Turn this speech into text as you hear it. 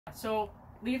So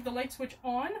leave the light switch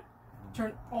on,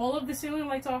 turn all of the ceiling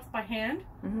lights off by hand,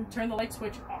 turn the light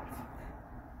switch off.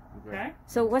 Okay?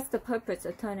 So what's the purpose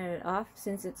of turning it off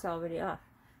since it's already off?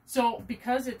 So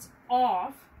because it's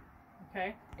off,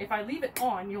 okay, if I leave it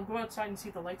on, you'll go outside and see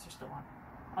the lights are still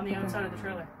on the outside of the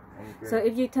trailer. So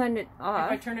if you turn it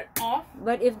off, if I turn it off,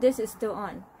 but if this is still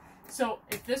on, so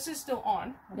if this is still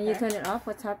on, and you turn it off,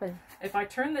 what's happened? If I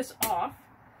turn this off,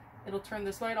 it'll turn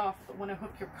this light off, but when I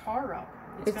hook your car up,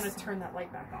 it's going to turn that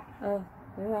light back on. Oh,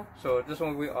 yeah. So this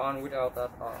one we on without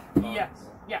that off? Yes.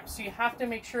 Yeah, so you have to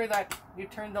make sure that you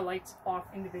turn the lights off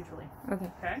individually.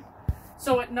 Okay?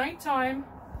 So at nighttime,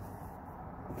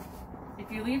 if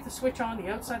you leave the switch on,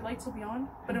 the outside lights will be on,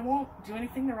 but it won't do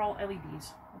anything. They're all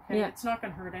LEDs. Okay? Yeah. It's not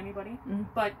going to hurt anybody.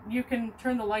 But you can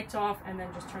turn the lights off and then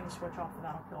just turn the switch off, and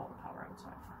that'll kill all the power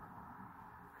outside.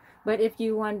 But if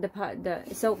you want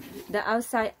so the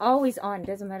outside always on,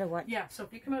 doesn't matter what. Yeah, so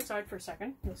if you come outside for a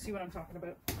second, you'll see what I'm talking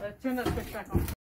about. Turn that switch back on.